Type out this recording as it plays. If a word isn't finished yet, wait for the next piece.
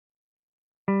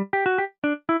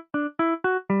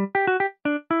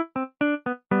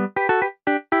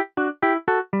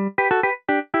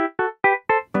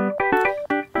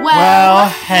Well,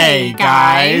 hey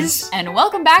guys, and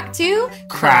welcome back to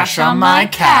Crash on My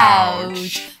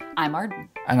Couch. I'm Arden,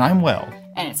 And I'm Will.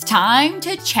 and it's time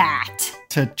to chat.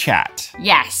 To chat.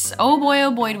 Yes, oh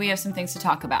boy, do we have some things to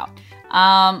talk about.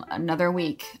 Another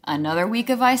week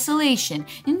of isolation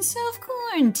and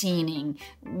self-quarantining.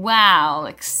 Wow,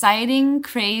 exciting,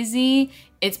 crazy.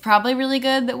 It's probably really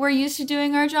good that we're used to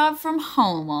doing our job from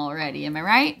home already, am I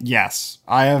right? Yes,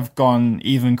 I have gone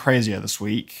even crazier this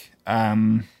week.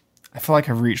 I feel like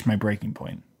I've reached my breaking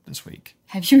point this week.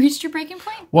 Have you reached your breaking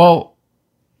point? Well,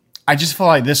 I just feel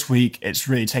like this week it's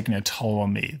really taken a toll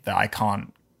on me that I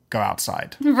can't go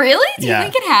outside. Really? Do Yeah. you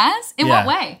think it has? In what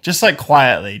way? Just like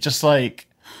quietly, just like,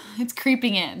 It's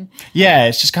creeping in. yeah,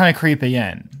 it's just kind of creeping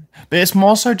in. But it's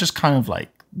more so just kind of like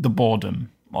the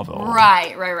boredom of it all.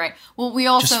 Right. Well, we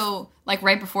also, like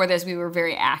right before this, we were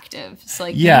very active. So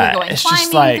like Yeah, we were going it's just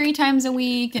climbing like- 3 times a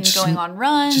week and just going on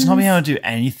runs. Just not being able to do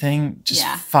anything just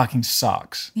Yeah. fucking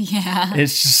sucks. Yeah. It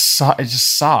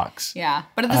just sucks. Yeah.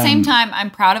 But at the same time, I'm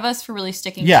proud of us for really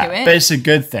sticking Yeah, to it. but it's a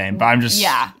good thing. But I'm just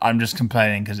Yeah. I'm just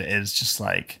complaining because it is just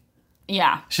like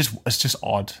yeah. it's just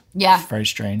odd. Yeah. It's very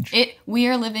strange. We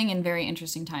are living in very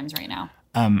interesting times right now.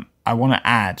 I want to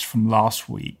add from last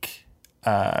week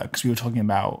because we were talking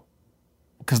about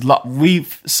because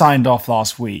we've signed off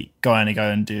last week going to go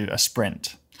and do a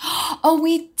sprint. Oh,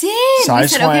 we did. So I We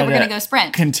just said, okay, wanted we're going to to go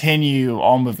sprint. Continue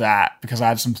on with that because I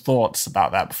had some thoughts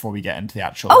about that before we get into the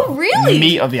actual Oh, really?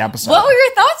 meat of the episode. What were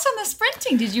your thoughts on the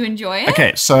sprinting? Did you enjoy it?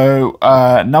 Okay, so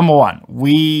number one,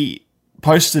 we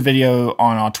posted a video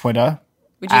on our Twitter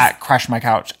Which is, at Crash My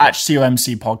Couch at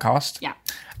COMC Podcast. yeah,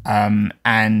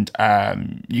 And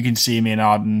you can see me and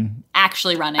Arden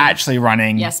actually running.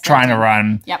 running, Yes, trying to sprinting.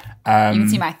 run. Yep. You can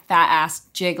see my fat ass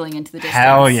jiggling into the distance.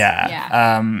 Hell yeah.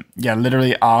 Yeah. Yeah,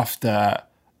 literally after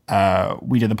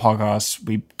we did the podcast,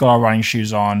 we got our running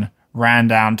shoes on, ran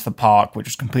down to the park, which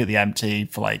was completely empty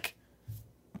for like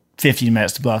 15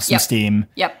 minutes to blow off some Yep. steam.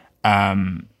 Yep.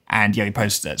 And yeah, we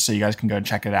posted it, so you guys can go and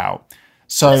check it out.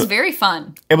 So It was very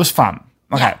fun. it was fun.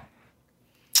 Okay. Yeah.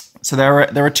 So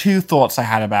there are two thoughts I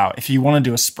had about if you want to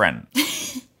do a sprint.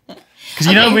 Because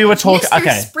you know Okay, we were talking. Mr.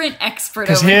 Okay. Sprint expert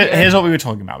Because over here. here's what we were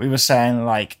talking about. We were saying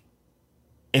like,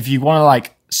 if you want to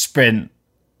like sprint,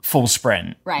 full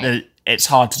sprint, Right. it's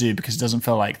hard to do because it doesn't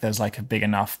feel like there's like a big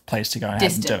enough place to go ahead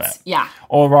and do Distance. it. Yeah.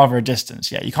 Or rather a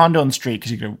distance. Yeah. You can't do it on the street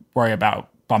because you're going to worry about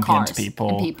bumping Cars into people.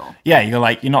 and people. Yeah.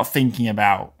 You're not thinking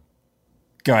about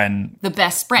going The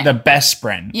best sprint. the best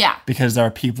sprint. Yeah. Because there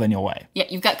are people in your way. Yeah,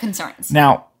 you've got concerns.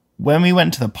 Now, when we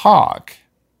went to the park,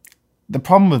 the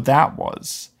problem with that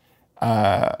was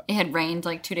It had rained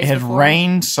like 2 days it had before.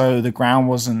 rained, so the ground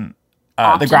wasn't.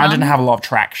 The ground didn't have a lot of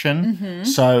traction. Mm-hmm.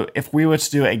 So if we were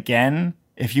to do it again,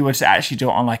 if you were to actually do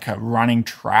it on like a running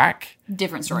track,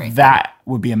 Different story. that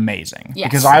would be amazing. Yes.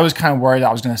 Because I was kind of worried that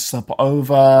I was going to slip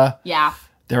over. Yeah.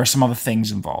 There are some other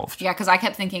things involved. Yeah, because I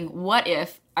kept thinking, what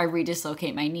if I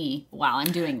redislocate my knee while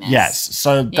I'm doing this? Yes.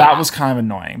 So that Yeah. was kind of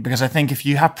annoying because I think if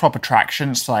you have proper traction,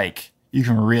 it's like you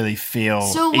can really feel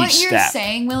So each what you're step.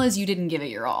 saying, Will, is you didn't give it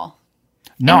your all.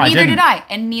 No, And I neither didn't. did I.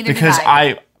 And neither Because did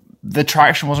I. the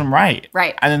traction wasn't right.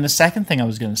 Right. And then the second thing I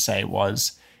was going to say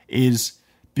is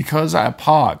because at a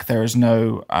park there is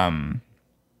no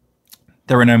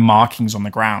there are no markings on the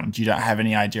ground. You don't have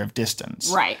any idea of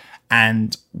distance. Right.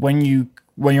 And when you're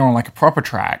on like a proper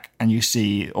track and you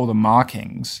see all the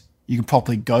markings, you can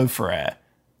properly go for it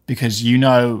because you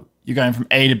know you're going from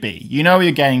A to B. You know where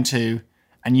you're getting to,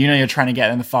 and you know you're trying to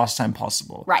get in the fastest time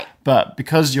possible. Right. But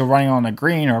because you're running on a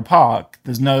green or a park,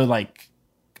 there's no like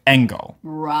end goal.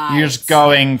 Right. You're just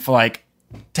going for like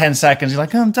 10 seconds. You're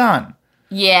like, oh, I'm done.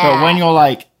 Yeah. But when you're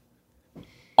like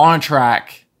on a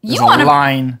track, there's You a wanna-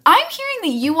 line. I'm hearing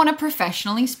that you want to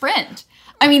professionally sprint.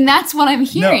 I mean, that's what I'm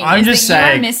hearing. I'm is just that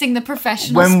saying, you're missing the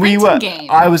professional When we sprinting were,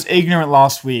 game. I was ignorant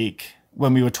last week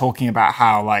when we were talking about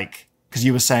how like, because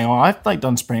you were saying, oh, I've like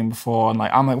done sprinting before, and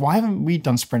like I'm like, why haven't we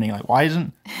done sprinting? Like, why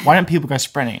don't people go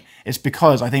sprinting? It's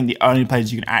because I think the only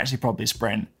place you can actually probably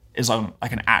sprint is on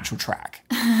like an actual track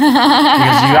because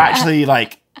you actually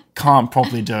like can't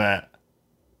properly do it.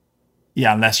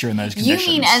 Yeah, unless you're in those You conditions.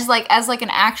 mean as like an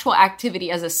actual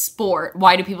activity, as a sport?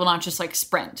 Why do people not just like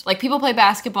sprint? Like people play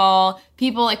basketball,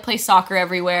 people like play soccer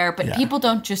everywhere, but Yeah. people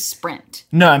don't just sprint.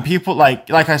 No, and people like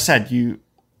I said,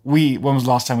 when was the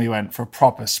last time we went for a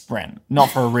proper sprint? Not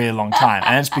for a really long time.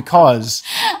 And it's because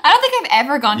I don't think I've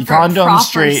ever gone you for a can't do it on proper the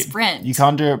street. sprint. You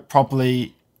can't do it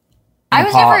properly. I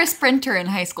was park. never a sprinter in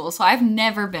high school, so I've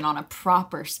never been on a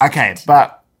proper sprint. Okay,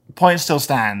 but the point still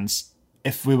stands.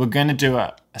 If we were going to do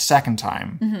it a second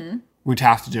time, Mm-hmm. we'd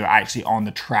have to do it actually on the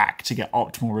track to get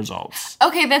optimal results.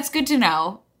 Okay, that's good to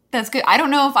know. That's good. I don't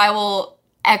know if I will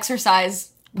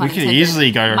exercise. We could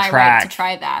easily go to my track. right to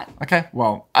try that. Okay,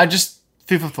 well, I just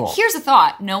food for thought. Here's a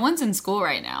thought: no one's in school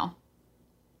right now.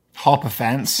 Hop a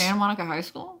fence. Santa Monica High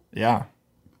School. Yeah.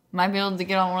 Might be able to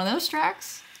get on one of those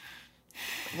tracks.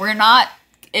 We're not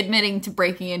admitting to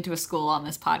breaking into a school on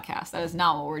this podcast. That is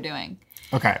not what we're doing.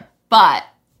 Okay. But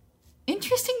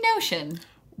interesting notion.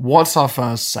 What's our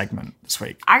first segment this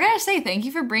week? I gotta say, thank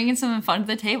you for bringing something fun to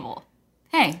the table.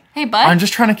 Hey, bud. I'm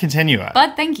just trying to continue it.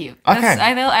 Bud, thank you. Okay.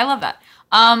 I love that.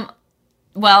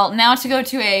 Well, now to go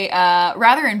to a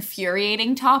rather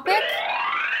infuriating topic.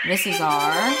 This is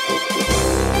our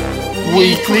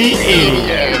Weekly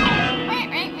Idiot.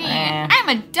 I'm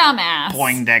a dumbass.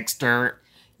 Poindexter.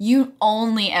 You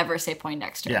only ever say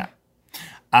Poindexter. Yeah.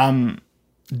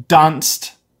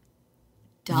 Dunst.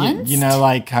 Dunst? You know,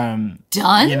 like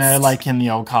Dunst? You know, like in the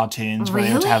old cartoons where they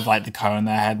would Really? have like the cone in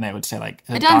their head and they would say like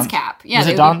A dunce cap. Yeah, Was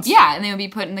they it would dunce? be- yeah, and they would be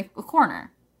put in the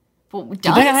corner. But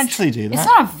Did they actually do that? It's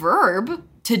not a verb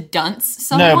to dunce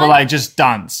someone. No, but like just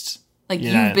dunced. Like You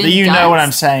you've know, been you know what I'm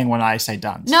dunced. saying when I say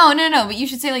dunce. No, but you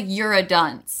should say like you're a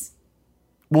dunce.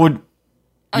 Would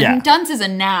yeah. Dunce is a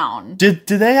noun. Did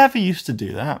they ever used to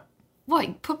do that? What,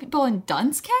 you put people in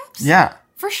dunce caps? Yeah.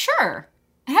 For sure.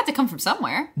 It had to come from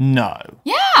somewhere. No.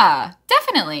 Yeah,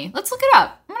 definitely. Let's look it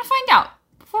up. I'm going to find out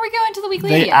before we go into the weekly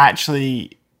They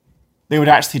idiot. they would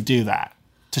actually do that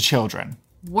to children.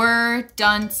 Were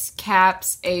dunce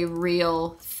caps a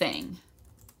real thing?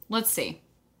 Let's see.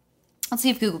 Let's see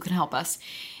if Google can help us.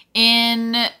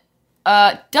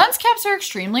 Dunce caps are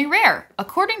extremely rare.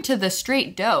 According to the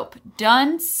Straight Dope,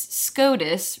 Duns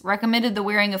Scotus recommended the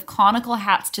wearing of conical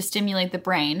hats to stimulate the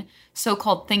brain,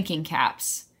 so-called thinking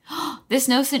caps. This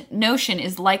notion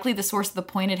is likely the source of the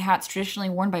pointed hats traditionally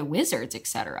worn by wizards,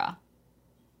 etc.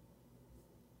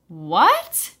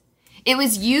 What? It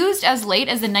was used as late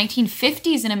as the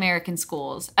 1950s in American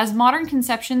schools. As modern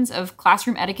conceptions of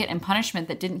classroom etiquette and punishment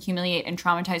that didn't humiliate and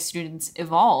traumatize students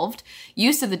evolved,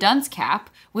 use of the dunce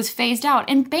cap was phased out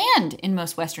and banned in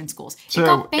most Western schools. It So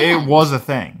got banned. it was a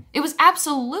thing. It was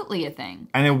absolutely a thing.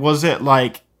 And it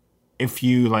like if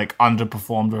you like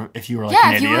underperformed or if you were like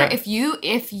Yeah, an idiot.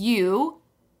 if you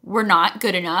were not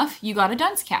good enough, you got a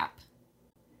dunce cap.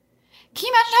 Can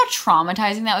you imagine how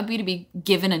traumatizing that would be to be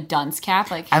given a dunce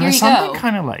cap? Like, and here there's you something go.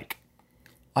 kind of like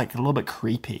a little bit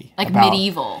creepy. Like about-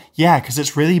 medieval. Yeah, because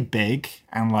it's really big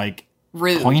and like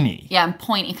Rude. pointy. Yeah, and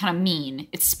pointy, kind of mean.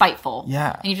 It's spiteful.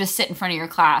 Yeah. And you just sit in front of your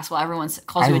class while everyone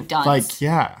calls you a dunce.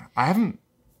 I haven't.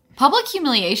 Public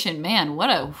humiliation, man,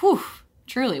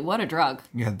 truly, what a drug.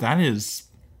 Yeah, that is.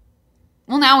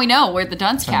 Well, now we know where the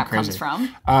dunce cap crazy. comes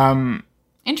from.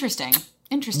 Interesting.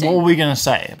 What were we gonna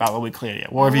say about the weekly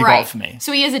idiot? What have you got for me?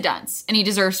 So he is a dunce, and he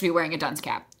deserves to be wearing a dunce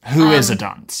cap. Who is a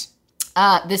dunce?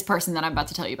 This person that I'm about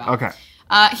to tell you about. Okay.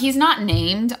 He's not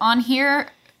named on here,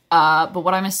 but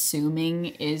what I'm assuming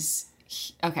is...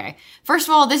 Okay. First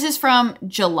of all, this is from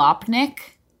Jalopnik.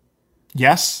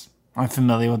 Yes, I'm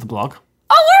familiar with the blog.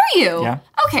 Oh, were you? Yeah.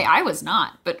 Okay, I was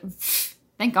not, but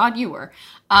thank God you were.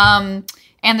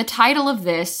 And the title of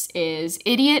this is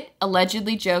Idiot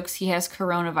Allegedly Jokes He Has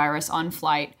Coronavirus on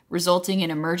Flight, Resulting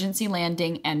in Emergency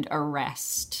Landing and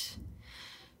Arrest.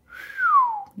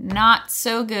 Not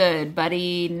so good,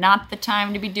 buddy. Not the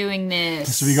time to be doing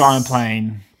this. So we got on a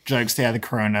plane, jokes they had the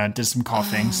corona, did some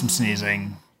coughing, some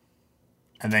sneezing,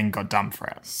 and then got dumped for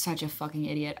it. Such a fucking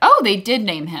idiot. Oh, they did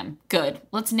name him. Good.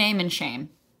 Let's name and shame.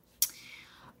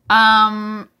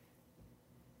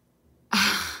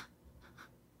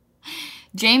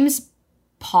 James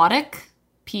Potok,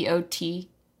 P-O-T-O-K.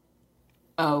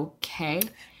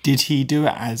 Did he do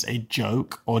it as a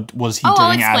joke, or was he I'll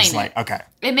doing it as explain like it. okay,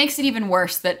 It makes it even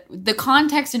worse that the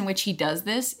context in which he does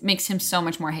this makes him so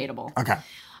much more hateable. okay,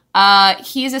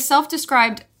 He is a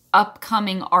self-described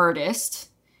upcoming artist,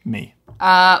 me?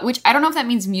 which I don't know if that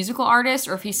means musical artist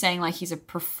or if he's saying like he's a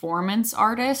performance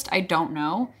artist. I don't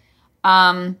know.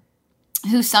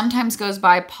 Who sometimes goes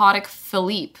by Potok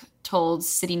Philippe, told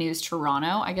City News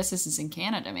Toronto. I guess this is in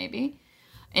Canada, maybe,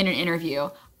 in an interview.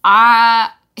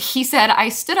 He said, I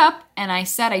stood up and I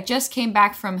said I just came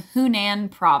back from Hunan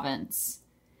province.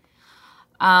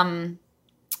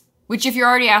 Which if you're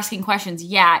already asking questions,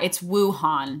 yeah, it's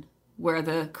Wuhan where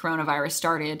the coronavirus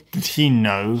started. Did he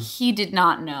know? He did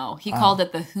not know. He called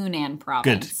it the Hunan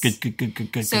province.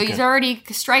 Good. So he's already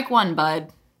strike one,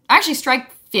 bud. Actually, strike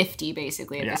 50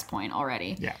 basically at this point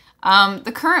already. Yeah.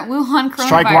 The current Wuhan coronavirus.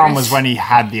 Strike one was when he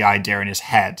had the idea in his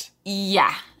head,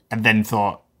 Yeah. and then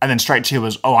strike two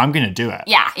was, oh, I'm going to do it.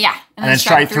 Yeah. And then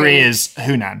strike three is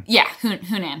Hunan. Yeah,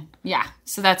 Hunan. Yeah,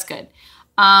 so that's good.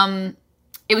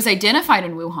 It was identified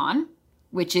in Wuhan,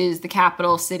 which is the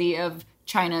capital city of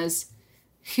China's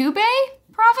Hubei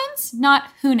province, not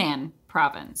Hunan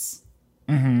province.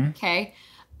 Mm-hmm. Okay.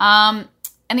 And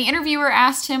the interviewer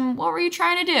asked him, what were you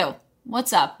trying to do?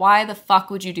 What's up? Why the fuck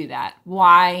would you do that?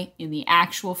 Why in the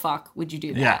actual fuck would you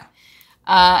do that? Yeah.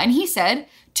 And he said,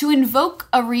 to invoke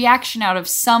a reaction out of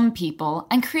some people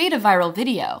and create a viral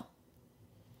video.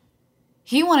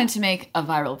 He wanted to make a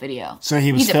viral video. So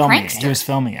he was filming it. He was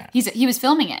filming it. He was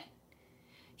filming it.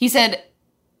 He said,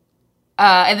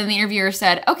 and then the interviewer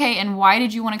said, okay, and why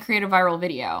did you want to create a viral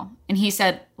video? And he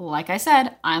said, like I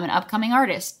said, I'm an upcoming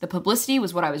artist. The publicity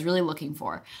was what I was really looking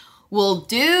for. Well,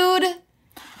 dude,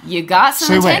 you got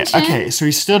some attention. Wait, okay, so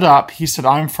he stood up. He said,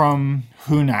 I'm from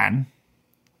Hunan.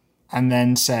 And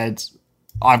then said,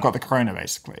 I've got the corona,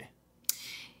 basically.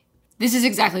 This is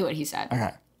exactly what he said.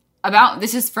 Okay.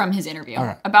 This is from his interview.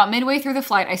 Okay. About midway through the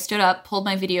flight, I stood up, pulled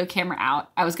my video camera out.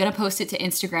 I was going to post it to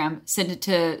Instagram, send it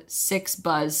to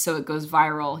 6Buzz so it goes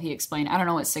viral, he explained. I don't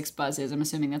know what 6Buzz is. I'm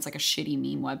assuming that's like a shitty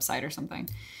meme website or something.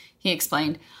 He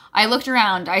explained. I looked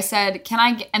around. I said,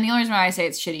 and the only reason why I say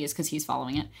it's shitty is because he's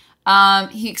following it.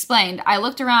 He explained, I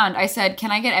looked around, I said, can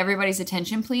I get everybody's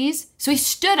attention, please? So he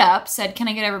stood up, said, can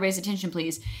I get everybody's attention,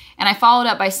 please? And I followed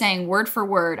up by saying, word for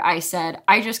word, I said,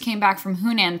 I just came back from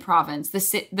Hunan province,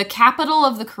 the capital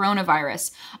of the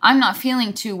coronavirus. I'm not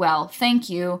feeling too well. Thank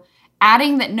you.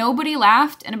 Adding that nobody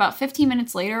laughed, and about 15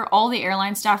 minutes later, all the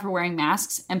airline staff were wearing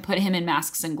masks and put him in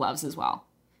masks and gloves as well.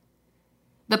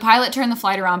 The pilot turned the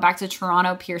flight around back to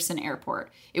Toronto Pearson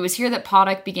Airport. It was here that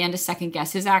Paddock began to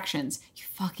second-guess his actions. You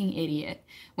fucking idiot.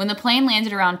 When the plane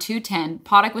landed around 2:10,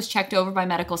 Paddock was checked over by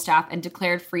medical staff and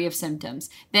declared free of symptoms.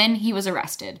 Then he was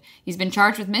arrested. He's been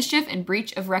charged with mischief and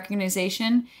breach of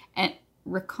recognition and...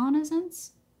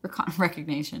 Reconnaissance?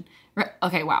 Recognition.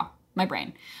 Okay, wow. My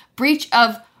brain. Breach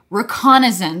of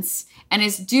reconnaissance and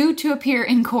is due to appear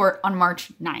in court on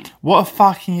March 9th. What a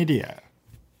fucking idiot.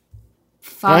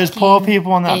 Those poor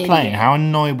people on that plane, how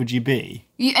annoyed would you be?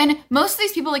 And most of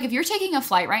these people, like if you're taking a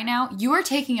flight right now, you are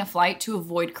taking a flight to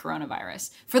avoid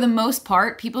coronavirus. For the most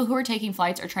part, people who are taking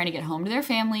flights are trying to get home to their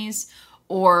families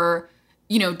or,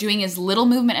 doing as little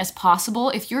movement as possible.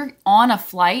 If you're on a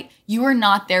flight, you are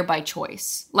not there by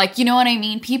choice. Like, you know what I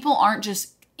mean? People aren't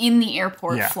just in the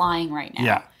airport flying right now.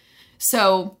 Yeah.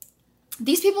 So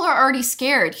these people are already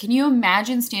scared. Can you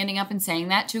imagine standing up and saying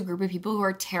that to a group of people who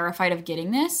are terrified of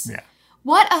getting this? Yeah.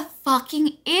 What a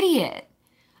fucking idiot.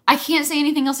 I can't say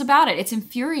anything else about it. It's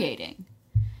infuriating.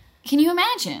 Can you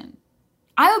imagine?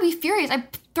 I would be furious.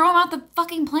 I'd throw him out the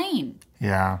fucking plane.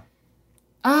 Yeah.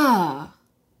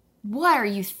 What are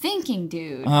you thinking,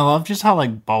 dude? I love just how,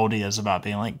 bold he is about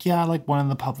being I wanted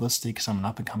the publicity because I'm an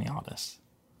up-and-coming artist.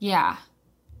 Yeah.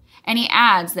 And he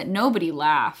adds that nobody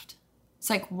laughed.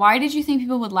 It's like, why did you think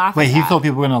people would laugh Wait, at he that? thought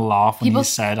people were going to laugh when he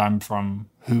said, I'm from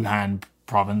Wuhan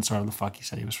province, or whatever the fuck he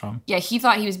said he was from. Yeah, he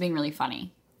thought he was being really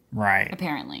funny. Right.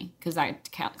 Apparently, because that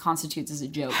constitutes as a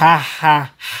joke. Ha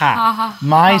ha ha. Ha ha.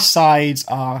 My sides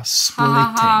are splitting.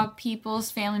 Ha ha ha.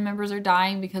 People's family members are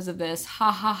dying because of this. Ha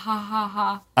ha ha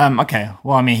ha ha. Okay.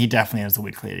 Well, I mean, he definitely is the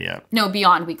weekly idiot. No,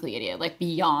 beyond weekly idiot.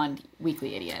 Beyond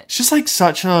weekly idiot. It's just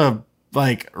such a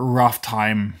rough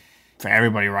time for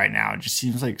everybody right now. It just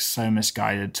seems so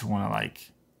misguided to want to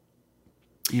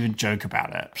even joke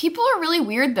about it. People are really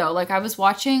weird though. I was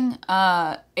watching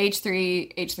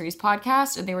H3's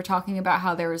podcast and they were talking about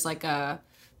how there was a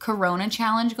Corona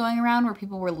challenge going around where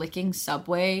people were licking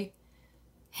Subway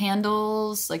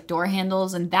handles, door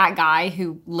handles, and that guy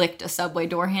who licked a Subway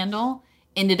door handle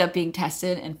ended up being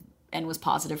tested and was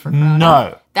positive for Corona.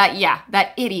 No.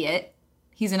 That idiot,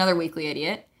 he's another weekly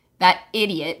idiot. That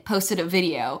idiot posted a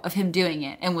video of him doing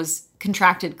it and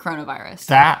contracted coronavirus.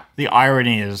 The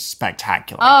irony is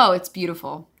spectacular. Oh, it's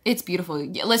beautiful. It's beautiful.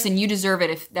 Listen, you deserve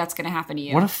it if that's going to happen to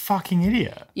you. What a fucking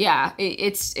idiot. Yeah,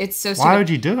 it's so stupid. Why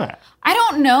would you do it? I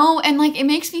don't know. And it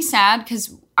makes me sad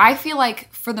because I feel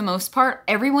for the most part,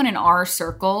 everyone in our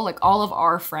circle, all of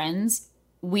our friends,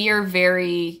 we are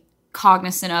very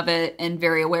cognizant of it and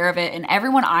very aware of it, and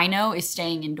everyone I know is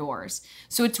staying indoors.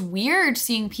 So it's weird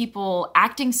seeing people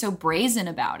acting so brazen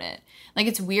about it.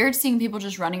 It's weird seeing people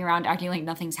just running around acting like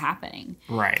nothing's happening.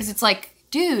 Right. Because it's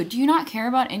dude, do you not care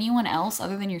about anyone else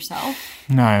other than yourself?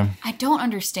 No. I don't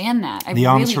understand that. The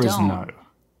answer is no.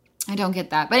 I don't get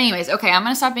that. But anyways, okay, I'm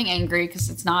going to stop being angry because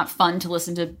it's not fun to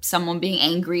listen to someone being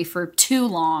angry for too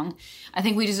long. I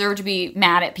think we deserve to be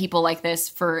mad at people like this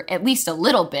for at least a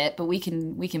little bit, but we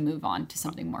can move on to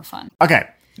something more fun. Okay,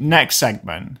 next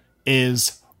segment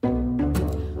is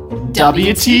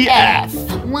WTF.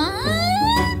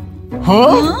 What?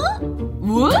 Huh?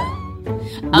 What?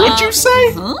 What'd you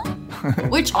say? Huh?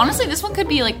 Which, honestly, this one could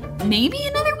be maybe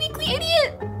another weekly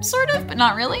idiot, sort of, but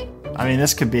not really. I mean,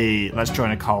 this could be, let's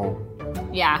join a cult.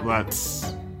 Yeah.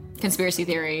 Let's. Conspiracy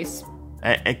theories.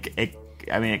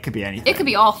 I mean, it could be anything. It could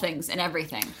be all things and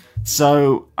everything.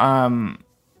 So, I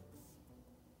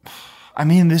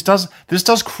mean, this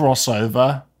does cross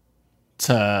over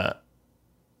to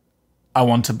I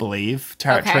Want to Believe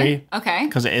territory. Okay.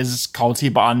 Because it is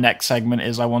culty, but our next segment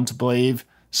is I Want to Believe.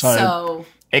 So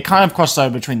it kind of crossed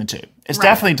over between the two. It's Right.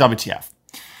 definitely WTF.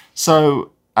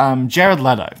 So, Jared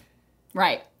Leto,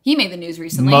 right. He made the news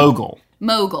recently.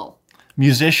 mogul,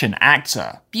 musician,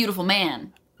 actor. Beautiful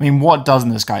man. I mean, what doesn't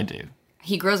this guy do?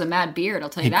 He grows a mad beard, I'll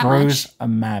tell you He that grows much. a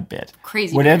mad bit.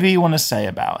 Crazy Whatever beard. you want to say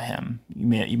about him,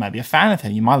 you might be a fan of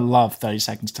him. You might love 30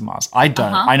 Seconds to Mars. I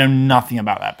don't. I know nothing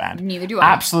about that band. Neither do I.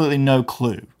 Absolutely no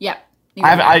clue. Yep.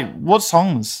 Neither do I. What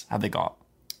songs have they got?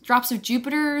 Drops of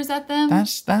Jupiter, is that them?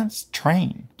 That's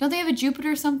Train. Don't they have a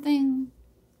Jupiter something?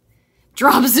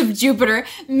 Drops of Jupiter.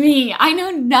 Me. I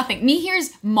know nothing. Me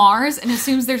hears Mars and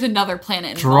assumes there's another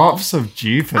planet involved. Drops of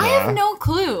Jupiter. I have no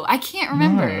clue. I can't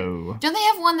remember. No. Don't they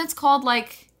have one that's called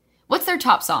like... What's their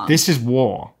top song? This Is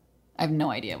War. I have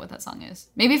no idea what that song is.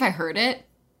 Maybe if I heard it.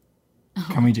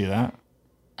 Can we do that?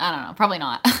 I don't know. Probably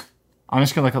not. I'm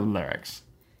just gonna look up the lyrics.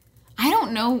 I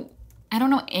don't know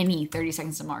any 30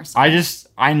 Seconds to Mars.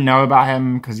 I know about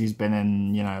him because he's been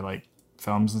in, like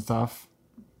films and stuff.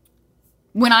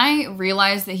 When I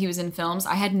realized that he was in films,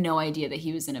 I had no idea that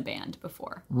he was in a band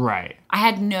before. Right. I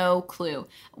had no clue.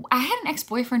 I had an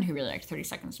ex-boyfriend who really liked 30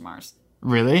 Seconds to Mars.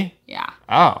 Really? Yeah.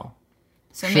 Oh.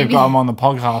 So Should have maybe... got him on the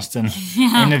podcast and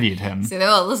interviewed him. So,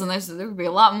 well, listen, there would be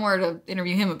a lot more to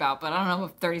interview him about, but I don't know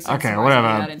if 30 Seconds Okay, to Mars would be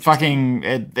that whatever.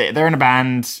 interesting. They're in a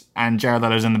band, and Jared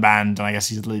Leto's in the band, and I guess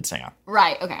he's the lead singer.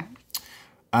 Right, okay.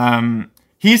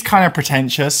 He's kind of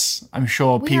pretentious. I'm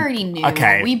sure We already knew.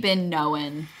 Okay. We've been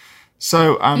knowing.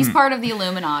 So, He's part of the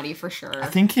Illuminati for sure. I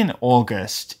think in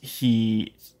August,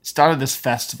 he started this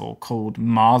festival called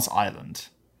Mars Island,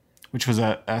 which was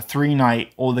a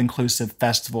 3-night all-inclusive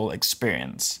festival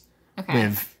experience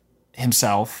with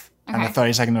himself and the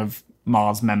 30 Second of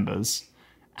Mars members.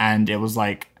 And it was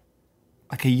like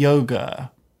a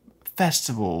yoga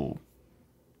festival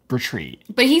retreat.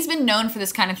 But he's been known for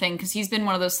this kind of thing because he's been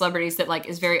one of those celebrities that like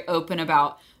is very open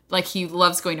about, like, he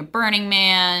loves going to Burning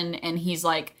Man, and he's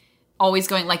like always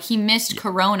going, like, he missed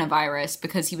coronavirus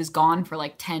because he was gone for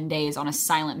like 10 days on a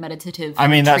silent meditative I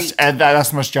mean, retreat. that's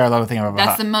the most Jared Leto thing I've ever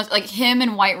That's heard. the most, like, him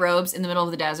in white robes in the middle of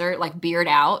the desert, like beard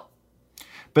out.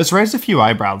 But it's raised a few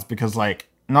eyebrows because, like,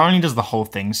 not only does the whole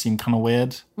thing seem kind of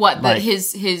weird. What, like,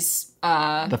 his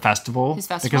the festival? His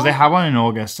festival? Because they had one in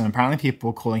August, and apparently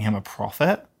people were calling him a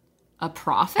prophet. a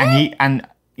prophet? And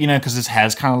because his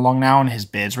hair's kind of long now and his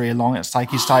beard's really long, it's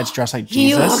like he started to dress like He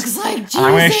Jesus. looks like Jesus. And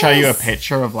I'm going to show you a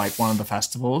picture of like one of the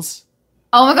festivals,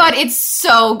 Oh my god, it's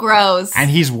so gross. and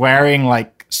he's wearing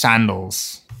like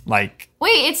sandals, like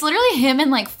Wait, it's literally him and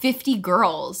like 50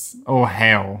 girls. "Oh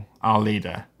hail our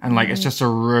leader," and like it's just a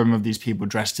room of these people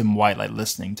dressed in white, like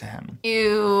listening to him.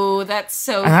 Ew, that's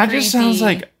so And that creepy. just sounds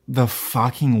like the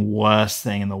fucking worst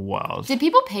thing in the world. Did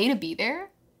people pay to be there?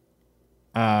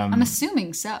 I'm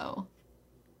assuming so.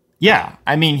 Yeah,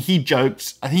 I mean, he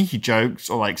joked. I think he joked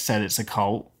or like said it's a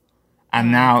cult.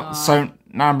 And now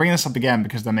I'm bringing this up again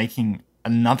because they're making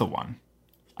another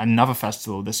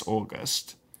festival this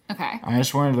August. Okay. I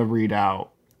just wanted to read out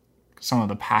some of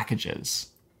the packages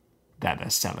that they're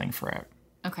selling for it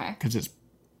Okay. because it's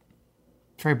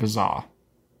very bizarre.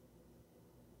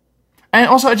 And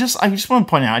also, I just want to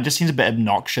point out, it just seems a bit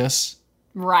obnoxious.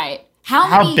 Right.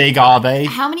 How big are they?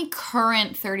 How many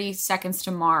current 30 Seconds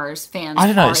to Mars fans I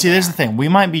don't know. are See, there? there's the thing. We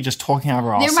might be just talking out of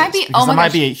our asses. There might be- because oh my there might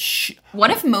gosh. be a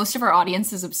What if most of our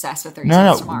audience is obsessed with 30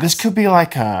 Seconds No, to Mars? this could be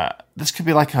like a.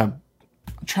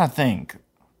 I'm trying to think.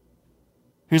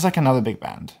 Who's like another big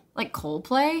band? Like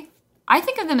Coldplay? I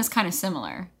think of them as kind of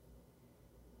similar.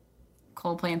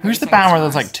 Coldplay and 30 Who's the Seconds band to where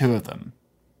there's Mars. like two of them?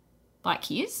 Black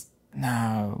Keys?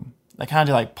 No, they kind of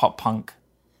do like pop punk.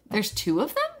 There's two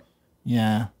of them?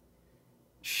 Yeah.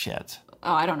 Shit.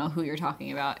 Oh, I don't know who you're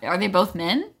talking about. Are they both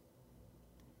men?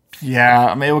 Yeah,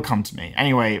 I mean, it will come to me.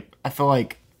 Anyway, I feel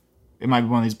like it might be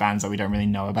one of these bands that we don't really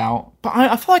know about. But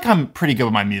I feel like I'm pretty good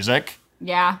with my music.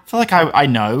 Yeah. I feel like I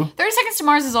know. 30 Seconds to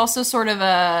Mars is also sort of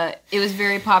it was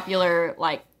very popular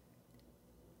like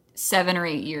 7 or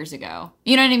 8 years ago.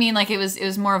 You know what I mean? Like it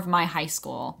was more of my high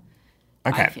school.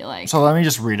 Okay. I feel like. So let me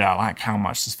just read out like how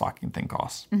much this fucking thing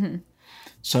costs. Mm-hmm.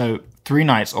 So 3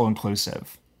 nights all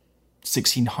inclusive,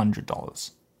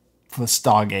 $1,600 for the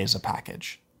Stargazer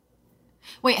package.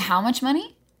 Wait, how much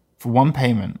money? For one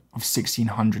payment of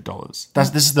 $1,600.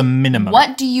 This is the minimum.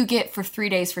 What do you get for 3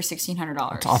 days for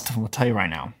 $1,600? I'll tell you right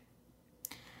now.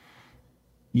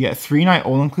 You get a 3-night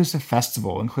all-inclusive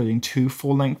festival, including 2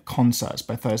 full-length concerts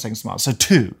by 30 Seconds to Mars. So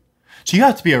 2. So you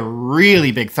have to be a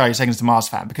really big 30 Seconds to Mars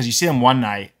fan because you see them one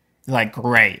night, you're like,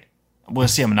 great, we'll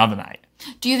see them another night.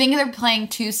 Do you think they're playing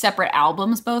 2 separate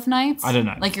albums both nights? I don't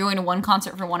know. Like you're going to one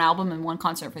concert for one album and one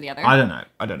concert for the other? I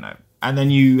don't know. And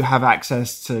then you have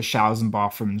access to showers and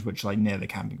bathrooms, which are like near the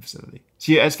camping facility.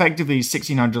 So it's effectively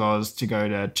 $1,600 to go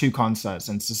to 2 concerts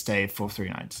and to stay for 3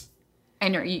 nights.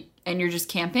 And you're just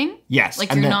camping? Yes.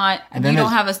 Like and you're then, not. And you then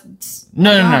don't have a.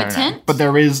 No. Tent? But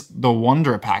there is the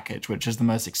Wanderer package, which is the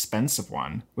most expensive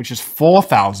one, which is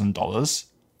 $4,000.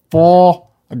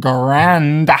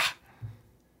 $4,000.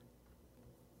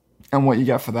 And what you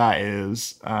get for that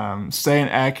is stay in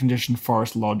air-conditioned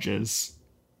forest lodges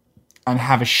and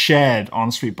have a shared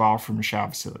ensuite bathroom and shower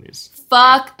facilities.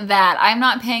 Fuck that! I'm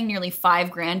not paying nearly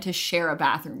 $5,000 to share a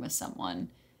bathroom with someone.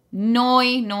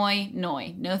 Noi. No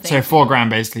thank you. So $4,000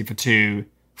 basically for 2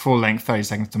 full-length 30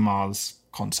 Seconds to Mars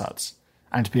concerts,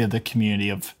 and to be the community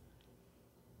of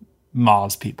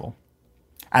Mars people.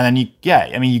 And then you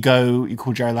go, you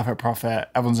call Jerry Leffer a prophet.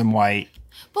 Everyone's in white.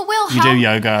 But Will, you do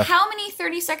yoga. How many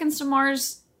 30 Seconds to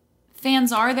Mars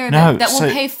fans are there that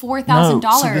will pay $4,000? No,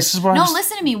 so this is what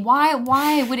listen to me.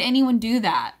 Why would anyone do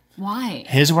that? Why?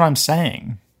 Here's what I'm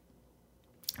saying.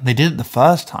 They did it the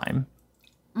first time.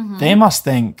 Mm-hmm. They must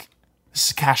think this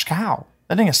is a cash cow.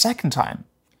 They're doing it a second time.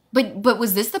 But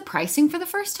was this the pricing for the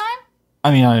first time?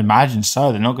 I mean, I imagine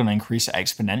so. They're not going to increase it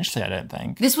exponentially, I don't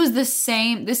think. This was the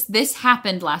same. This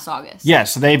happened last August. Yeah,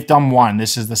 so they've done one.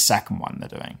 This is the second one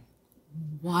they're doing.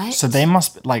 What? So they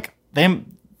must they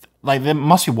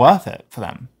must be worth it for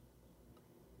them.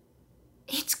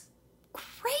 It's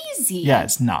crazy. Yeah,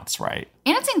 it's nuts, right?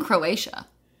 And it's in Croatia.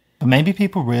 But maybe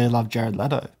people really love Jared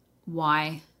Leto.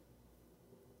 Why?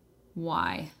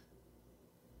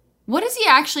 What has he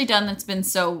actually done that's been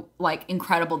so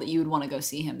incredible that you would want to go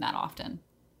see him that often?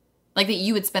 Like that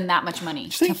you would spend that much money.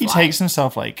 Do you think he takes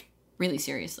himself really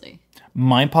seriously?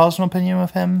 My personal opinion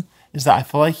of him is that I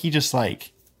feel like he just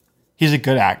he's a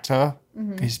good actor.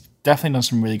 Mm-hmm. He's definitely done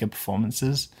some really good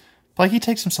performances. But he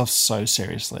takes himself so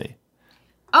seriously.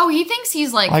 Oh, he thinks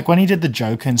he's like when he did the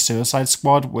Joker in Suicide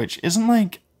Squad, which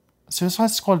isn't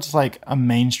Suicide Squad is a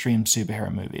mainstream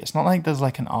superhero movie. It's not like there's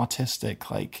an artistic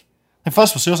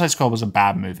first of all, Suicide Squad was a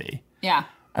bad movie. Yeah.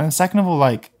 And then second of all,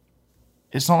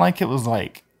 it's not like it was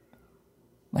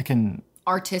an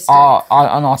artistic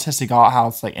an artistic art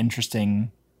house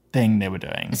interesting thing they were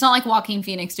doing. It's not like Joaquin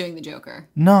Phoenix doing the Joker.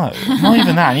 No, not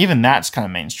even that. And even that's kind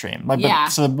of mainstream. Yeah.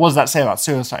 So what does that say about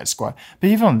Suicide Squad?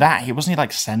 But even on that, he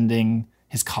wasn't sending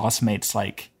his castmates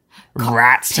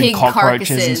rats and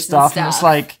cockroaches and stuff. And it's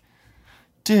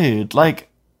dude,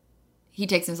 he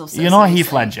takes himself so you're not seriously.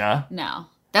 Heath Ledger. No.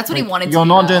 That's what he wanted to do. You're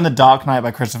not doing The Dark Knight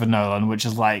by Christopher Nolan, which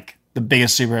is the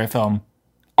biggest superhero film,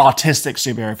 artistic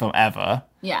superhero film ever.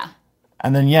 Yeah.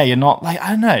 And then, you're not I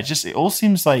don't know. It all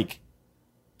seems I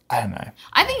don't know.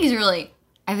 I think he's really...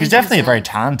 He's definitely a very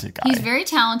talented guy. He's very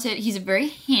talented. He's a very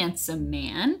handsome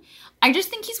man. I just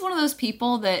think he's one of those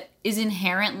people that is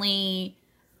inherently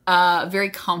very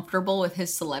comfortable with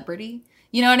his celebrity.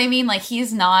 You know what I mean?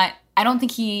 He's not... I don't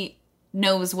think he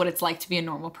knows what it's like to be a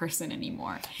normal person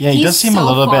anymore. Yeah, he does seem a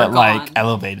little bit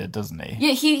elevated, doesn't he?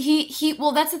 Yeah, he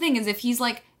well, that's the thing is if he's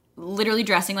literally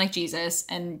dressing like Jesus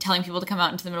and telling people to come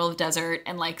out into the middle of the desert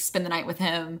and spend the night with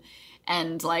him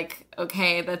and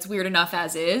okay, that's weird enough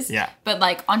as is. Yeah.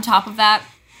 But on top of that,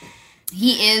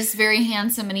 he is very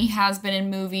handsome and he has been in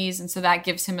movies, and so that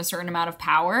gives him a certain amount of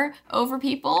power over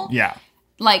people. Yeah.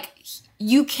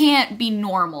 You can't be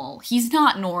normal. He's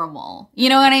not normal. You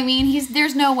know what I mean?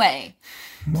 There's no way.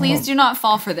 Please do not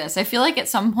fall for this. I feel at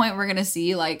some point we're going to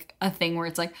see a thing where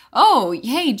it's oh,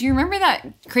 hey, do you remember that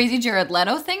crazy Jared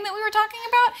Leto thing that we were talking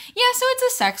about? Yeah, so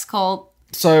it's a sex cult.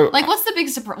 So what's the big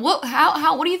surprise?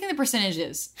 What do you think the percentage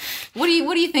is? What do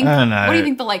you think? I don't know. What do you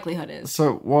think the likelihood is?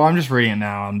 So, I'm just reading it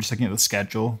now. I'm just looking at the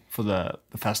schedule for the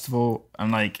festival.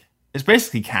 And it's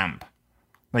basically camp.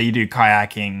 You do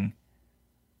kayaking,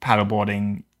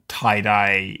 paddleboarding,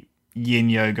 tie-dye, yin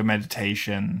yoga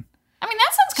meditation. I mean,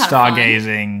 that sounds kind of fun.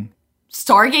 Stargazing.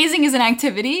 Stargazing is an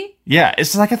activity? Yeah,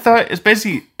 it's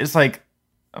it's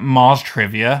Mars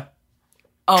trivia.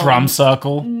 Oh, drum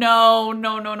circle. No.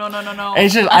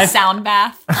 It's just a sound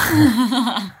bath.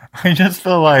 I just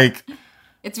feel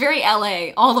it's very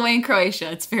LA, all the way in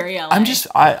Croatia. It's very LA.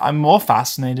 I'm more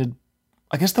fascinated.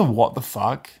 I guess the what the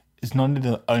fuck is not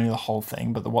only the whole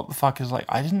thing, but the what the fuck is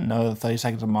I didn't know that 30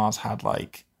 Seconds to Mars had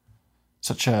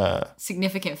such a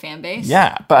significant fan base.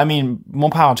 Yeah, but I mean,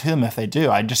 more power to them if they do.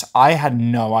 I had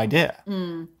no idea.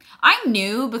 I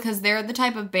knew because they're the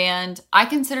type of band, I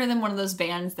consider them one of those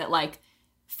bands that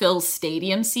fills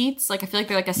stadium seats. Like, I feel like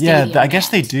they're like a Yeah, stadium I guess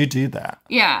they band. do that.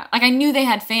 Yeah, like I knew they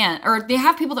had or they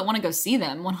have people that want to go see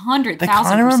them. 100,000%. They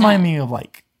kind of remind me of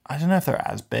like, I don't know if they're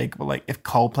as big, but like if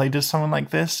Coldplay did something like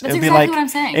this, That's it would be exactly like, what I'm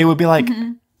saying. it would be like,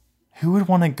 who would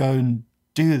want to go and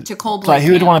do To Coldplay Like,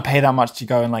 who would camp. want to pay that much to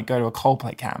go and like go to a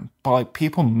Coldplay camp? But like,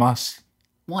 people must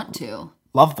Want to.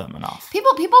 love them enough.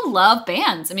 People love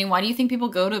bands. I mean, why do you think people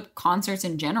go to concerts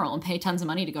in general and pay tons of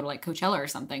money to go to like Coachella or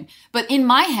something? But in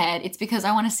my head, it's because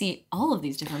I want to see all of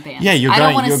these different bands. Yeah, I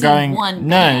don't want to see one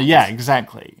No, band. yeah,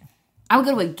 exactly. I would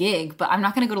go to a gig, but I'm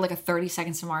not going to go to like a 30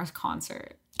 Seconds to Mars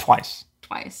concert Twice.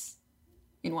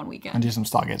 in one And weekend. do some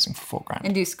stargazing for $4,000.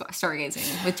 And do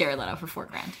stargazing with Jared Leto for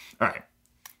 $4,000. All right.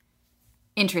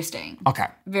 Interesting. Okay.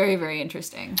 Very, very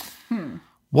interesting.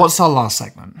 What's our last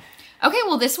segment? Okay,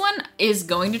 well, this one is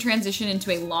going to transition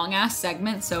into a long ass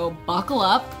segment, so buckle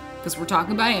up because we're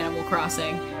talking about Animal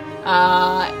Crossing.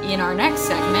 In our next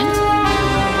segment,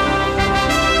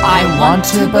 I want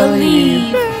to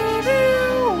believe.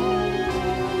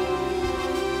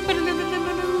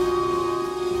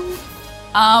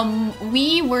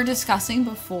 We were discussing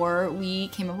before we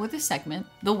came up with this segment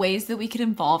the ways that we could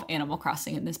involve Animal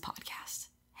Crossing in this podcast,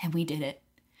 and we did it.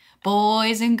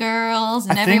 Boys and girls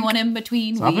and I think- everyone in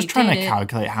between. So I was trying to did it.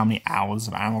 calculate how many hours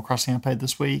of Animal Crossing I played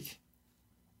this week.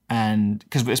 And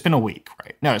because it's been a week,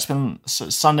 right? No, it's been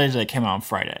Sunday that it came out on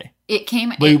Friday. It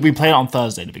came. We played it on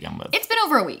Thursday to begin with. It's been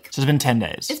over a week. So it's been 10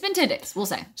 days. It's been 10 days, we'll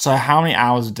say. So how many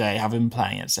hours a day have I been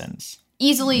playing it since?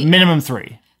 Easily. Minimum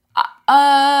 3.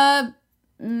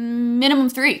 Minimum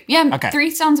 3. Yeah, Okay.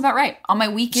 3 sounds about right. On my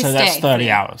weakest So that's day. 30 3.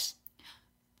 hours.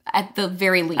 At the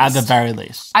very least. At the very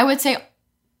least. I would say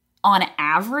on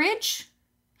average,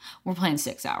 we're playing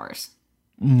 6 hours.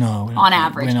 No. On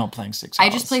average. We're not playing 6 hours.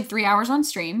 I just played 3 hours on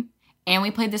stream, and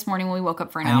we played this morning when we woke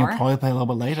up for an And hour. you'll probably play a little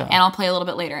bit later. And I'll play a little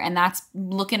bit later. And that's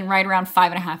looking right around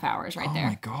 5.5 hours right oh there.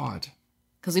 my God.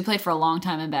 Because we played for a long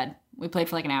time in bed. We played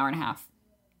for like an hour and a half.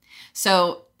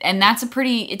 So, and that's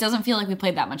it doesn't feel like we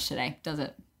played that much today, does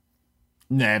it?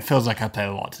 No, it feels like I played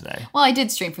a lot today. Well, I did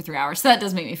stream for 3 hours, so that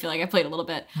does make me feel like I played a little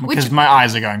bit. Because my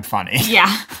eyes are going funny.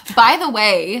 Yeah. By the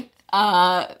way,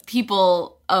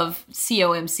 people of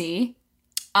COMC,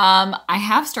 I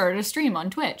have started a stream on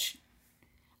Twitch.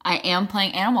 I am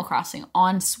playing Animal Crossing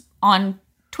on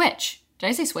Twitch. Did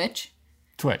I say Switch?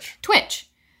 Twitch. Twitch.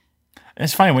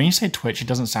 It's funny, when you say Twitch, it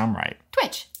doesn't sound right.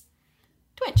 Twitch.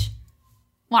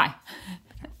 Why?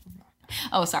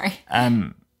 Oh, sorry. I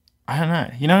don't know.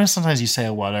 You know, sometimes you say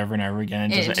a word over and over again.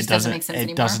 And It just doesn't make sense It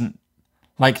anymore. doesn't.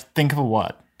 Like, think of a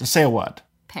word. Just say a word.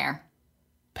 Pear.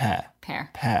 Pear. Pear.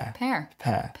 Pear. Pear.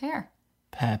 Pear. Pear.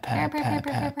 Pear. Pear. Pear. Pear. Pear.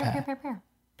 Pear. Pear. Pear.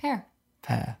 Pear.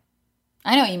 Pear.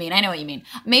 I know what you mean.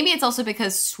 Maybe it's also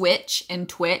because Switch and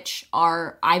Twitch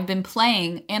I've been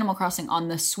playing Animal Crossing on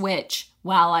the Switch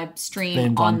while I stream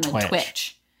Been on on the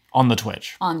Twitch. On the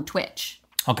Twitch. On Twitch.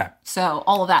 Okay. So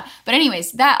all of that. But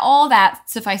anyways, all that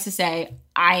suffice to say,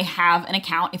 I have an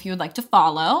account if you would like to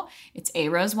follow. It's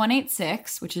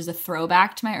arose186, which is a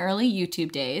throwback to my early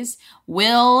YouTube days.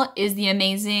 Will is the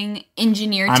amazing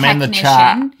engineer I'm technician. in the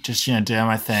chat, just, doing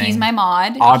my thing. He's my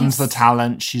mod. Arden's the He's-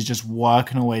 talent. She's just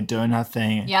working away, doing her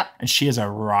thing. Yep. And she is a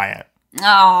riot.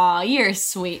 Oh, you're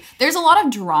sweet. There's a lot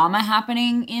of drama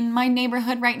happening in my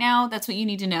neighborhood right now. That's what you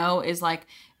need to know is like,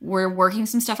 we're working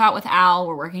some stuff out with Al.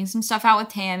 We're working some stuff out with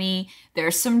Tammy.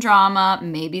 There's some drama,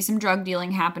 maybe some drug dealing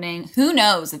happening. Who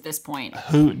knows at this point?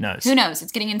 Who knows? Who knows?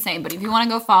 It's getting insane. But if you want to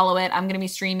go follow it, I'm going to be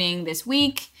streaming this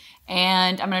week.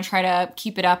 And I'm going to try to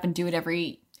keep it up and do it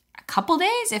every couple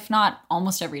days, if not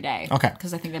almost every day. Okay.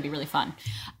 Because I think that'd be really fun.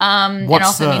 It What's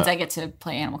also the- means I get to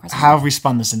play Animal Crossing. How have we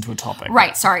spun this into a topic?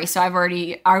 Right, sorry. So I've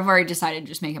already decided to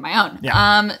just make it my own.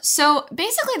 Yeah. So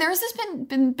basically there's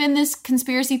been this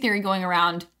conspiracy theory going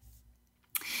around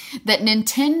that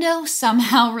Nintendo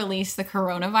somehow released the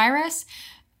coronavirus.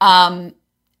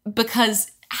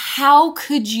 Because how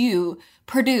could you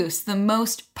produce the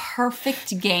most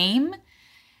perfect game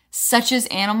such as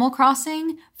Animal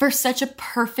Crossing for such a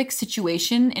perfect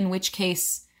situation, in which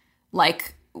case,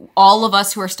 like, all of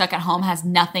us who are stuck at home has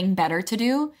nothing better to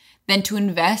do than to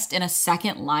invest in a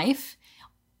second life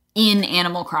in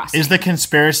Animal Crossing. Is the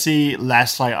conspiracy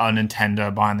less like on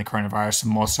Nintendo behind the coronavirus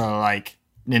and more so like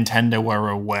Nintendo were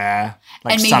aware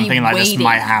like And maybe something like this waiting.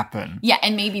 might happen? Yeah,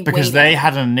 and maybe Because waiting. they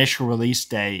had an initial release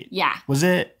date. Yeah. Was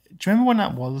it? Do you remember when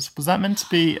that was? Was that meant to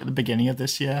be at the beginning of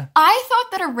this year? I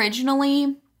thought that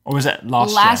originally Or was it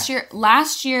last year?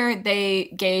 Last year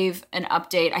they gave an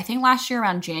update. I think last year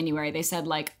around January they said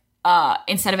like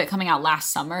instead of it coming out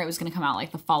last summer, it was going to come out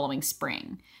like the following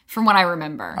spring. From what I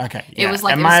remember. Okay. Yeah. It was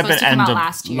like it it might was have supposed been to come end out of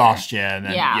last year. last year. And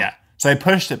then, Yeah. yeah. So they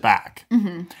pushed it back.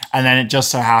 And then it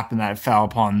just so happened that it fell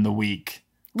upon the week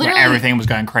where everything was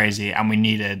going crazy and we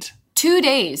needed 2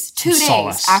 days. 2 days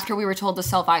solace. after we were told to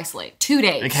self-isolate. 2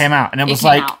 days. It came out and it was came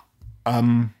like,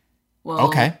 out. Well,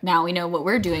 okay. Now we know what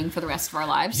we're doing for the rest of our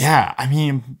lives. Yeah, I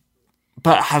mean,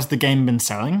 but has the game been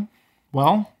selling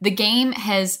well? The game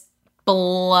has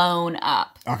blown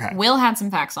up. Okay. Will had some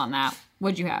facts on that.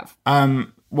 What'd you have?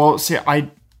 Well, see,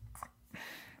 I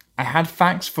had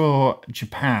facts for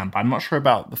Japan, but I'm not sure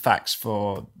about the facts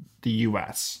for the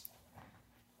US.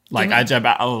 Like, I don't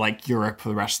about, like Europe for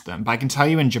the rest of them. But I can tell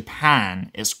you in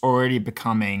Japan, it's already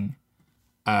becoming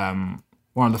one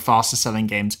of the fastest selling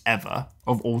games ever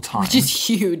of all time. Which is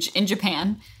huge in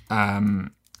Japan.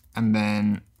 And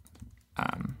then,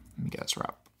 let me get this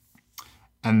up.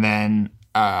 And then,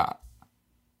 I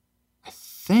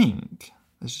think,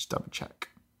 let's just double check.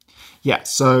 Yeah,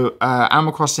 so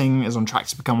Animal Crossing is on track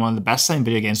to become one of the best-selling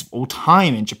video games of all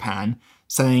time in Japan,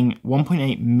 selling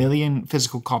 1.8 million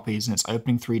physical copies in its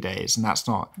opening 3 days, and that's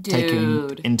not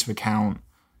taking into account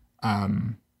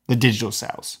the digital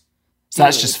sales. So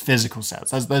that's just physical sales.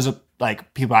 Those are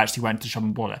like people actually went to shop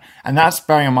and bought it, and that's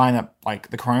bearing in mind that like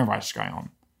the coronavirus is going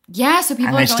on. Yeah, so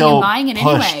people And are they going and buying it still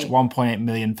anyway. pushed 1.8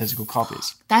 million physical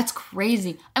copies. That's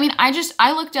crazy. I mean,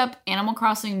 I looked up Animal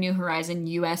Crossing New Horizon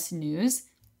US news.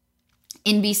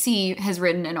 NBC has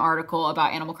written an article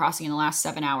about Animal Crossing in the last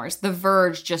 7 hours. The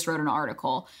Verge just wrote an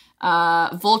article.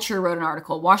 Vulture wrote an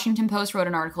article. Washington Post wrote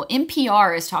an article.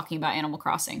 NPR is talking about Animal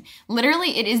Crossing.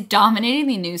 Literally, it is dominating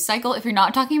the news cycle. If you're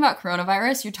not talking about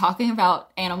coronavirus, you're talking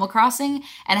about Animal Crossing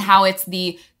and how it's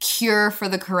the cure for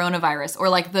the coronavirus, or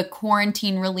like the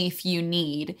quarantine relief you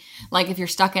need. Like if you're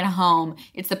stuck at home,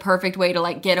 it's the perfect way to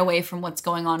like get away from what's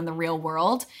going on in the real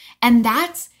world. And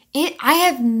that's it. I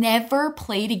have never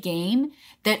played a game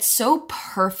that so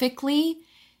perfectly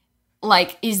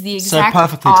like is the exact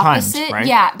perfectly opposite. timed, right?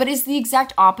 Yeah, but is the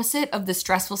exact opposite of the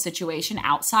stressful situation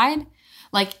outside.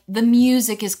 Like the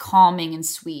music is calming and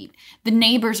sweet. The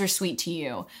neighbors are sweet to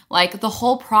you. Like the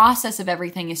whole process of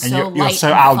everything is so light. You're so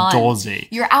and outdoorsy. Fun.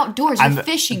 You're outdoors. You're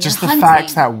fishing. Just you're the hunting.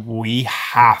 fact that we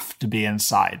have to be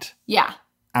inside. Yeah.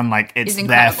 And like it's Is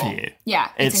there for incredible. you. Yeah,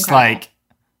 It's incredible. like,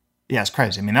 yeah, it's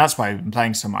crazy. I mean, that's why we've been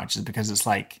playing so much, is because it's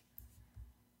like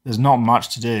there's not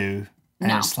much to do, and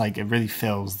No. it's like it really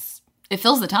fills. It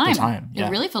fills the time. Yeah. It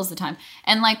really fills the time.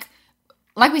 And like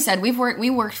we said, we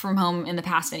worked from home in the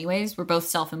past anyways. We're both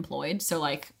self-employed, so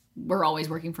like we're always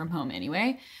working from home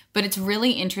anyway. But it's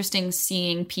really interesting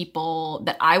seeing people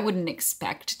that I wouldn't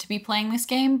expect to be playing this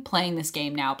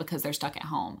game now because they're stuck at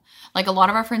home. Like a lot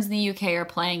of our friends in the UK are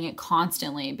playing it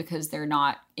constantly because they're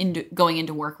not going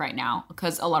into work right now,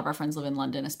 because a lot of our friends live in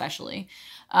London especially.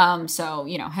 So,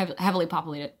 you know, heavily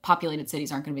populated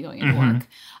cities aren't going to be going into work.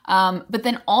 But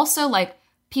then also like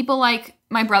people like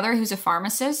my brother, who's a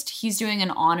pharmacist, he's doing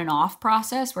an on and off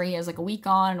process where he has like a week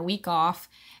on and a week off.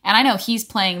 And I know he's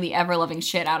playing the ever-loving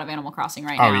shit out of Animal Crossing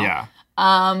right now. Oh,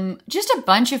 yeah. Just a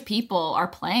bunch of people are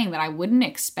playing that I wouldn't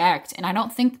expect. And I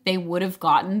don't think they would have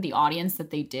gotten the audience that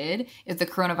they did if the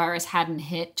coronavirus hadn't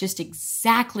hit just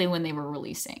exactly when they were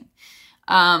releasing.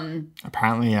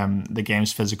 Apparently, the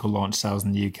game's physical launch sales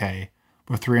in the UK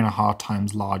were 3.5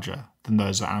 times larger than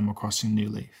those of Animal Crossing New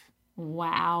Leaf.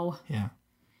 Wow. Yeah.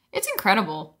 It's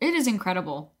incredible. It is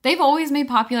incredible. They've always made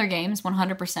popular games,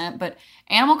 100%, but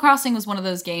Animal Crossing was one of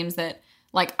those games that,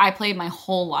 like, I played my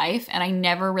whole life, and I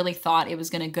never really thought it was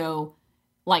going to go,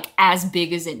 like, as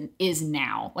big as it is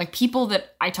now. Like, people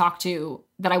that I talk to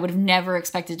that I would have never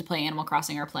expected to play Animal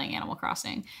Crossing are playing Animal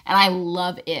Crossing, and I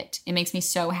love it. It makes me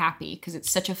so happy because it's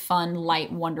such a fun,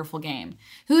 light, wonderful game.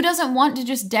 Who doesn't want to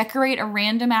just decorate a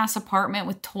random-ass apartment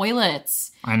with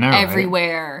toilets I know,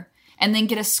 everywhere? Right? And then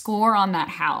get a score on that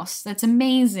house. That's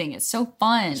amazing. It's so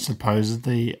fun.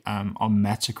 Supposedly, on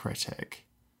Metacritic,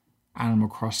 Animal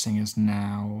Crossing is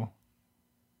now...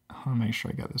 I want to make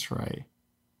sure I get this right.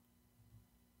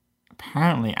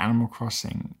 Apparently, Animal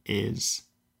Crossing is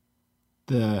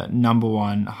the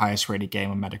 #1 highest rated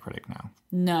game on Metacritic now.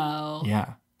 No.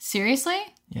 Yeah. Seriously?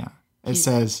 Yeah. It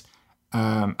says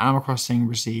Animal Crossing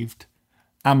received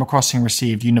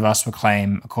universal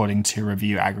acclaim according to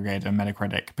review aggregator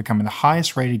Metacritic, becoming the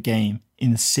highest rated game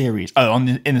in the series. Oh,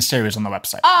 in the series on the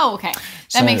website. Oh, okay.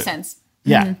 That makes sense.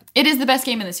 Yeah. Mm-hmm. It is the best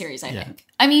game in the series, I think.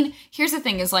 I mean, here's the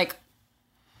thing is like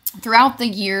throughout the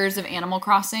years of Animal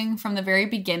Crossing, from the very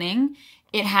beginning,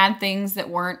 it had things that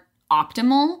weren't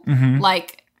optimal. Mm-hmm.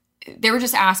 Like there were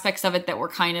just aspects of it that were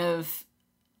kind of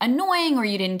annoying or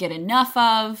you didn't get enough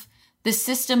of. The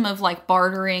system of like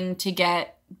bartering to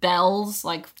get bells,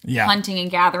 like hunting and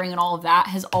gathering and all of that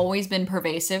has always been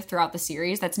pervasive throughout the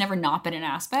series. That's never not been an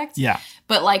aspect. Yeah.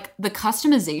 But like the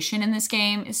customization in this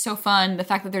game is so fun. The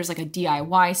fact that there's like a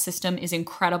DIY system is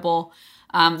incredible.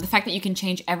 The fact that you can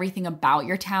change everything about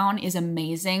your town is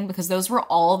amazing because those were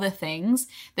all the things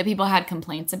that people had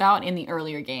complaints about in the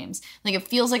earlier games. Like it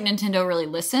feels like Nintendo really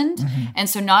listened. Mm-hmm. And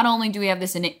so not only do we have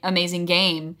this amazing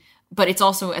game, but it's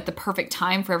also at the perfect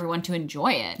time for everyone to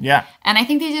enjoy it. Yeah. And I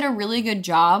think they did a really good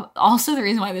job. Also, the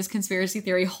reason why this conspiracy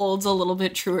theory holds a little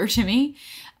bit truer to me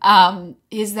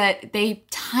is that they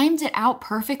timed it out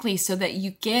perfectly so that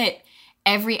you get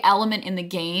every element in the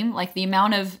game, like the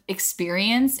amount of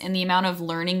experience and the amount of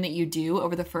learning that you do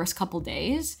over the first couple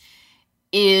days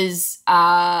is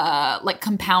like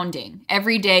compounding.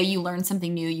 Every day you learn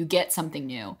something new, you get something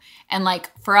new. And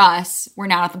like for us, we're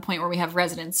now at the point where we have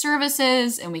resident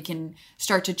services and we can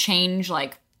start to change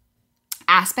like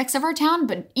aspects of our town.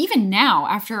 But even now,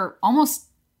 after almost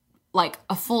like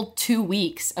a full 2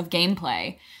 weeks of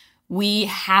gameplay, we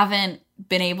haven't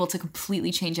been able to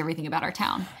completely change everything about our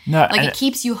town. No, like it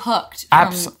keeps you hooked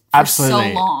for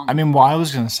absolutely. so long. I mean, what I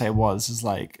was going to say is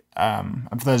like, and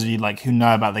for those of you like who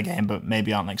know about the game but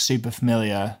maybe aren't like super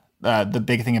familiar, the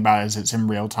big thing about it is it's in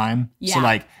real time. Yeah. So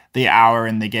like the hour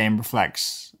in the game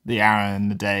reflects the hour in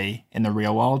the day in the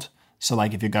real world. So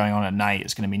like if you're going on at night,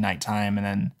 it's going to be nighttime, and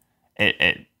then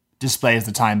it displays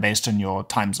the time based on your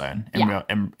time zone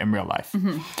in real life.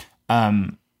 Mm-hmm.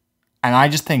 And I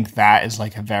just think that is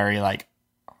like a very like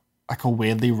a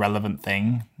weirdly relevant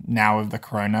thing now with the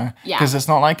corona. Yeah. Because it's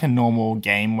not like a normal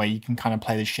game where you can kind of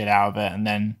play the shit out of it and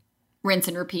then rinse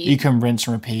and repeat. You can rinse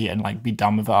and repeat and like be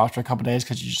done with it after a couple of days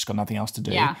because you just got nothing else to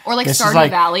do. Yeah. Or like Stardew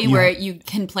Valley where you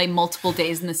can play multiple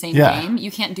days in the same game. You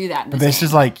can't do that in this game.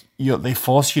 Is like they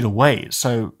force you to wait.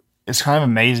 So it's kind of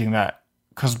amazing that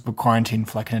because we're quarantined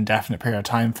for like an indefinite period of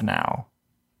time for now,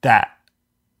 that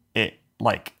it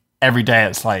like every day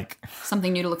it's like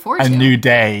something new to look forward to. A new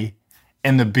day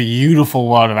in the beautiful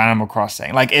world of Animal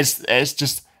Crossing. Like it's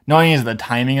just not only is it the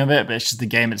timing of it, but it's just the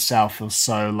game itself feels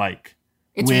so like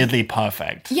it's weirdly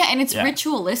perfect. Yeah, and it's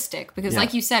ritualistic because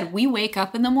like you said, we wake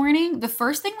up in the morning. The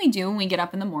first thing we do when we get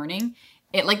up in the morning,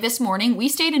 like this morning, we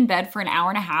stayed in bed for an hour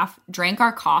and a half, drank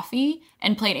our coffee,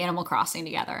 and played Animal Crossing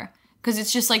together. Because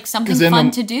it's just like something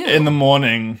fun to do. In the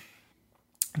morning,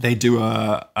 they do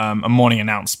a morning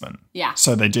announcement. Yeah.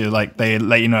 So they do like they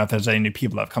let you know if there's any new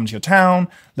people that have come to your town,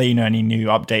 let you know any new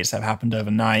updates that have happened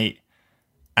overnight,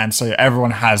 and so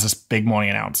everyone has this big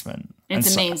morning announcement.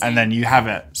 It's amazing. And then you have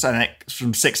it. So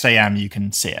from 6 a.m. you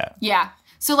can see it. Yeah.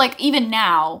 So like even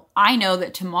now, I know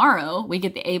that tomorrow we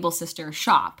get the Able Sisters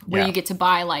shop where you get to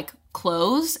buy like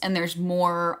clothes and there's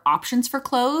more options for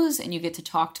clothes and you get to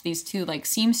talk to these two like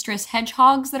seamstress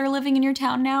hedgehogs that are living in your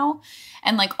town now.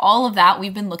 And like all of that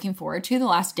we've been looking forward to the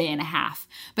last day and a half.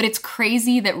 But it's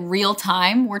crazy that real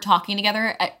time we're talking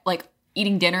together at like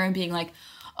eating dinner and being like,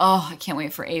 oh, I can't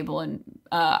wait for Abel and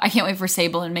I can't wait for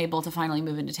Sable and Mabel to finally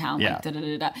move into town. Yeah. Like,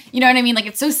 da-da-da-da. You know what I mean? Like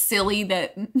it's so silly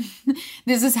that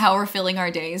this is how we're filling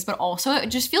our days, but also it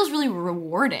just feels really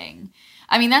rewarding.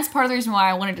 I mean, that's part of the reason why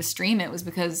I wanted to stream it was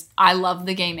because I love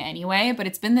the game anyway, but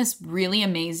it's been this really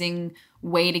amazing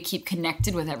way to keep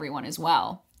connected with everyone as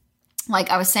well. Like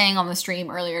I was saying on the stream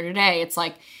earlier today, it's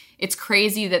like, it's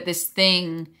crazy that this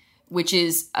thing, which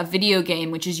is a video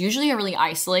game, which is usually a really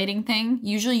isolating thing.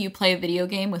 Usually you play a video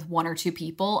game with one or two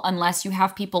people unless you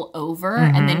have people over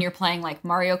and then you're playing like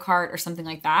Mario Kart or something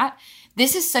like that.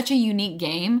 This is such a unique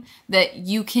game that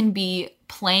you can be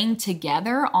playing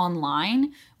together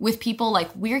online with people. Like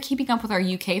we're keeping up with our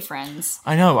UK friends.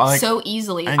 I know. So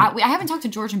easily. I haven't talked to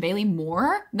George and Bailey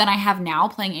more than I have now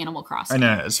playing Animal Crossing.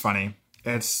 I know. It's funny.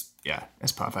 It's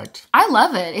perfect. I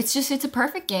love it. It's a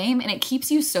perfect game and it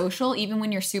keeps you social even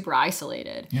when you're super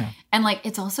isolated. Yeah. And like,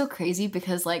 it's also crazy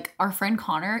because like our friend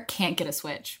Connor can't get a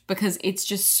Switch because it's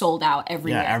just sold out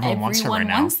everywhere. Yeah, everyone wants it right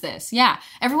now. Wants this. Yeah.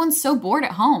 Everyone's so bored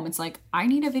at home. It's like, I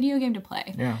need a video game to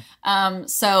play. Yeah.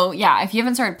 So yeah, if you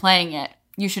haven't started playing it,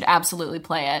 you should absolutely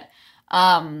play it.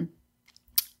 And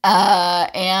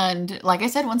like I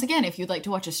said, once again, if you'd like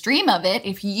to watch a stream of it,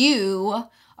 if you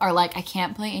are like, I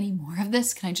can't play any more of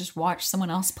this, can I just watch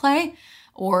someone else play?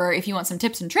 Or if you want some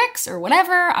tips and tricks or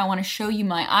whatever, I want to show you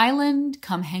my island,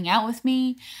 come hang out with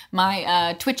me.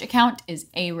 My Twitch account is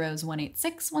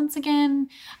arose186 once again.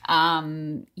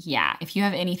 Yeah, if you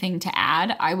have anything to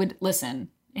add, I would listen.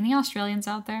 Any Australians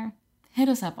out there? Hit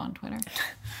us up on Twitter.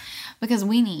 Because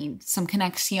we need some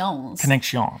connections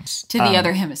to the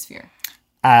other hemisphere.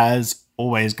 As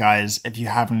always, guys, if you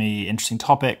have any interesting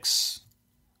topics,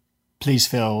 please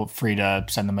feel free to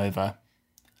send them over.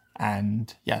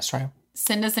 And yeah, sorry.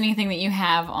 Send us anything that you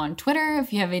have on Twitter.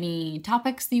 If you have any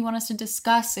topics that you want us to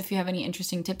discuss, if you have any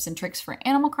interesting tips and tricks for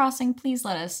Animal Crossing, please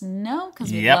let us know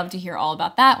because we'd love to hear all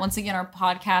about that. Once again, our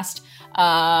podcast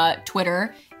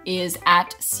Twitter is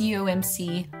at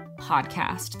COMC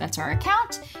Podcast. That's our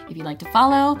account. If you'd like to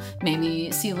follow,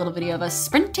 maybe see a little video of us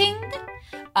sprinting.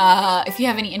 If you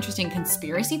have any interesting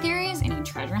conspiracy theories, any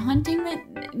treasure hunting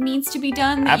that needs to be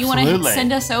done that you want to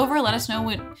send us over, let us know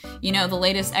what, the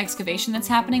latest excavation that's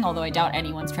happening, although I doubt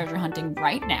anyone's treasure hunting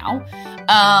right now.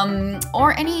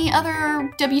 Or any other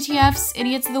WTFs,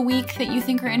 idiots of the week that you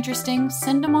think are interesting,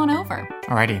 send them on over.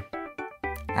 Alrighty.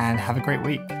 And have a great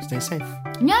week. Stay safe.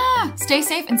 Yeah, stay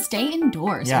safe and stay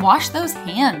indoors. Yeah. Wash those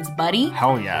hands, buddy.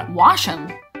 Hell yeah. Wash them.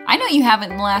 I know you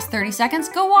haven't in the last 30 seconds.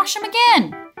 Go wash them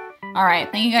again. All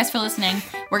right. Thank you guys for listening.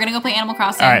 We're going to go play Animal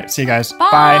Crossing. All right. See you guys.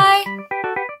 Bye.